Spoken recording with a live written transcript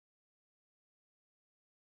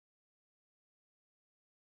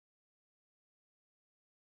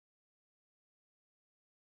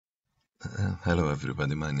Hello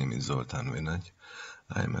everybody, my name is Zoltan V.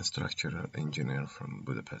 I am a structural engineer from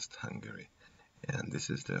Budapest, Hungary, and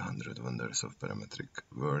this is the 100 Wonders of Parametric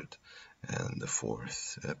World and the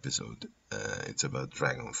fourth episode. It's about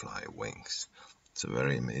Dragonfly Wings. It's a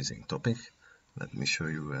very amazing topic. Let me show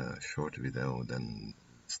you a short video, then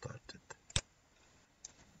start it.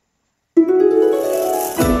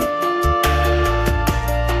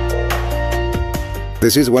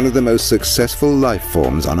 This is one of the most successful life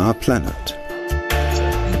forms on our planet.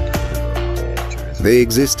 They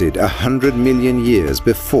existed 100 million years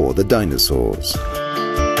before the dinosaurs.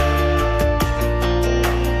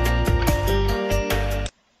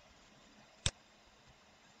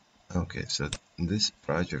 Okay, so this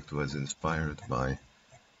project was inspired by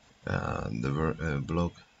the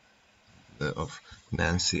blog of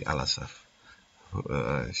Nancy Alasaf.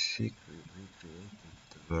 She recreated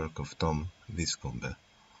the work of Tom Viscombe.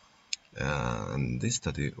 And this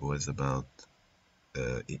study was about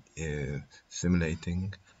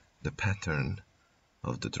simulating the pattern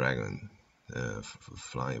of the dragonfly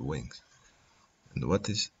wings. And what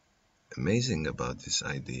is amazing about this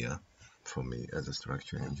idea for me as a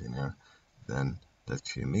structural engineer, then that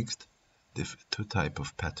she mixed two types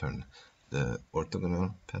of pattern, the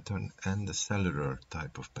orthogonal pattern and the cellular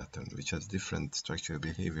type of pattern, which has different structural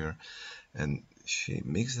behavior, and she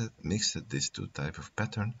mixed these two types of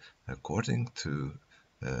pattern according to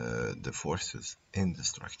the forces in the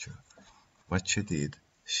structure. What she did,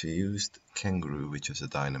 she used Kangaroo, which is a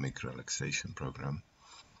dynamic relaxation program,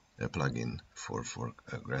 a plugin for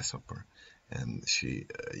Grasshopper, and she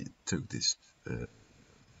took this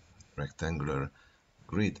rectangular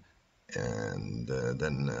grid, and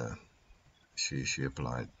then she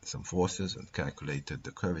applied some forces and calculated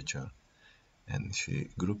the curvature, and she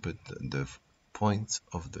grouped the points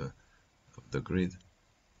of the grid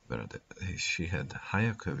where she had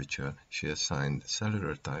higher curvature. She assigned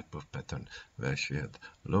cellular type of pattern. Where she had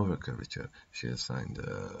lower curvature, she assigned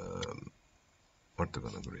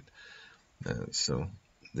orthogonal grid. So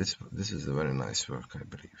this is a very nice work, I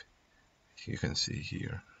believe. You can see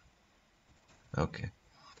here. Okay,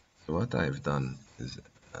 so what I've done is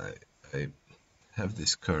I have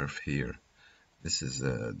this curve here. This is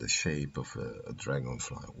the shape of a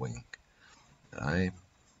dragonfly wing.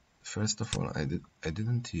 First of all, I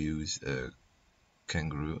didn't use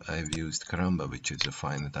Kangaroo. I've used Karamba, which is a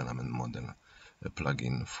finite element model, a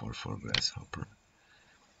plugin for Grasshopper.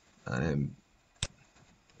 I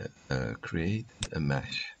created a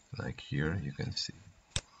mesh, like here you can see,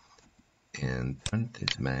 and turned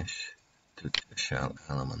this mesh to the shell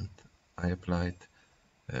element. I applied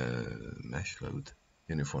mesh load,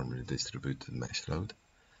 uniformly distributed mesh load,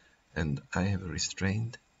 and I have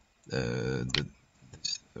restrained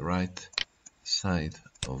this right side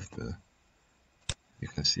of the, you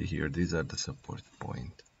can see here, these are the support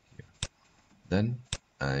point here. Then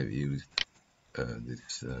I've used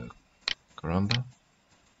this Karamba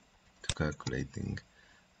to calculating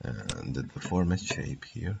the deformed shape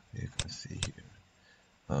here. You can see here.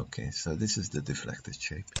 Okay, so this is the deflected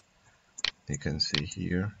shape. You can see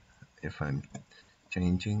here, if I'm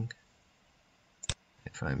changing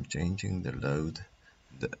the load,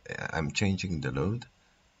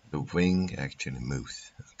 the wing actually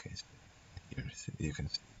moves. Okay, so here you can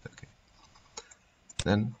see it. Okay,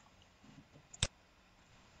 then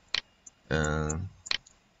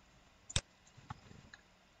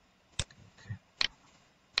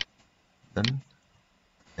then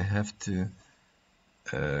I have to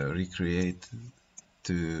recreate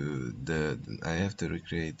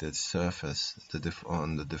the surface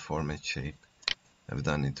on the deformed shape. I've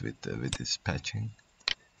done it with this patching,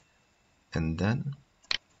 and then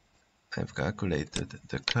I've calculated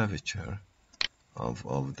the curvature of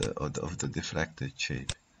the deflected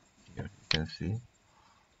shape. Here you can see.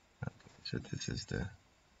 Okay, so this is you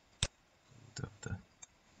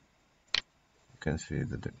can see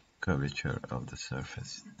the curvature of the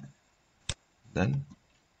surface. Then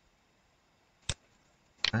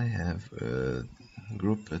I have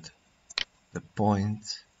grouped the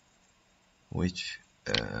points which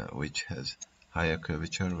has higher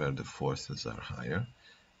curvature, where the forces are higher,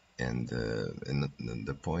 and in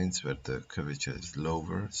the points where the curvature is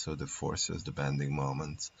lower, so the forces, the bending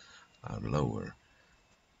moments, are lower.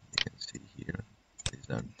 You can see here, these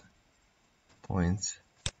are the points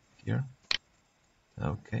here.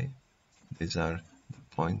 Okay, these are the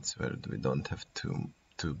points where we don't have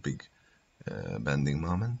too big bending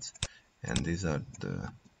moments, and these are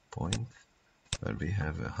the points where we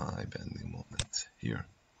have a high bending moment here.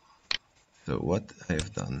 So what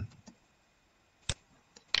I've done,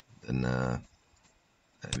 then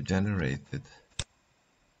I've generated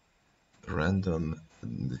random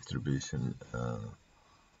distribution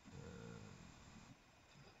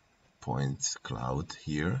points cloud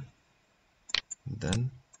here.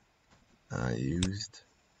 Then I used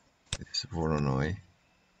this Voronoi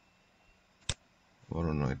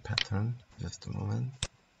pattern. Just a moment.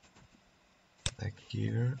 Like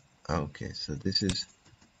here. Okay, so this is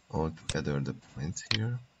all together the points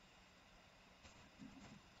here.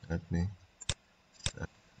 Let me set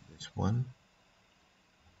this one.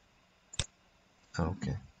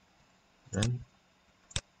 Okay, then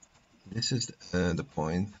this is the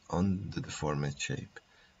point on the deformed shape.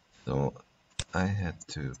 So I had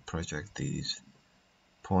to project these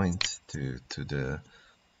points to the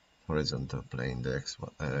horizontal plane, the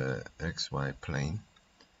XY plane,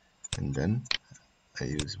 and then I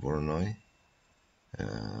use Voronoi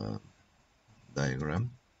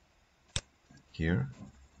diagram. Here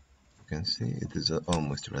you can see it is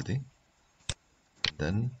almost ready.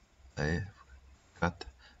 Then I cut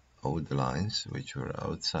all the lines which were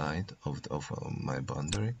outside of my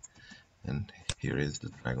boundary, and here is the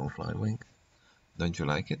Dragonfly Wing. Don't you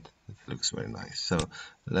like it? It looks very nice. So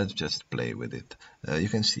let's just play with it. You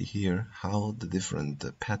can see here how the different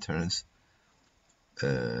patterns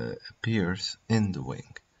appears in the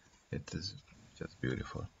wing. It is just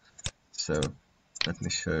beautiful. So let me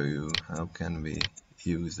show you how can we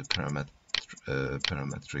use the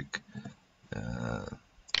parametric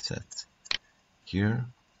sets. Here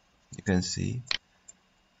you can see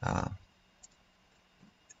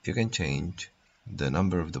you can change the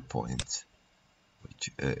number of the points, which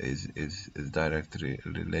is directly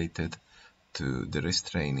related to the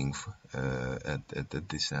restraining at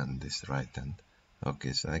this end, this right end.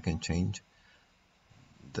 Okay, so I can change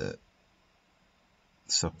the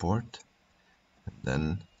support, and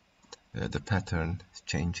then the pattern is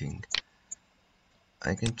changing.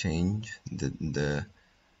 I can change the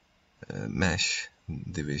mesh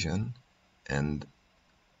division, and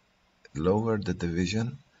lower the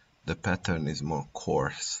division, the pattern is more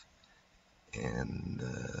coarse, and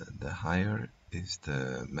the higher is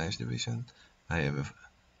the mesh division, I have a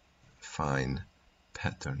fine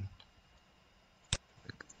pattern.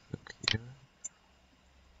 Look here.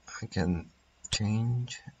 I can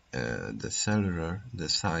change the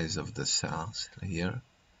size of the cells here.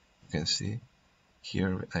 You can see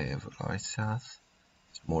here I have large cells,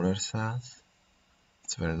 smaller cells.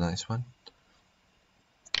 It's a very nice one.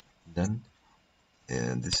 Then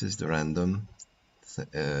this is the random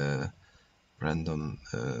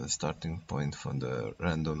starting point for the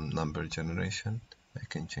random number generation. I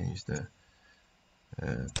can change the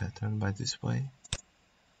pattern by this way.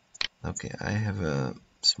 Okay, I have a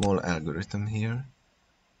small algorithm here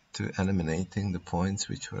to eliminating the points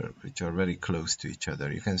which are very close to each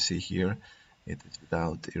other. You can see here it is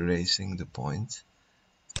without erasing the points.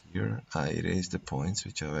 Here I erase the points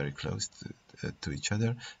which are very close to each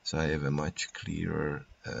other, so I have a much clearer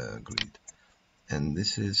grid. And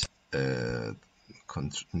this is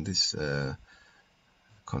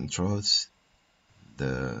controls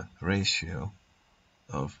the ratio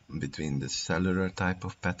between the cellular type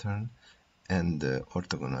of pattern and the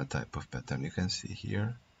orthogonal type of pattern. You can see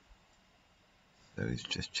here, so it's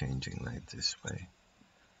just changing like this way.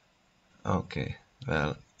 Okay,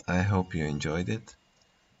 well, I hope you enjoyed it,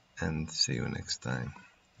 and see you next time.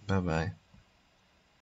 Bye bye.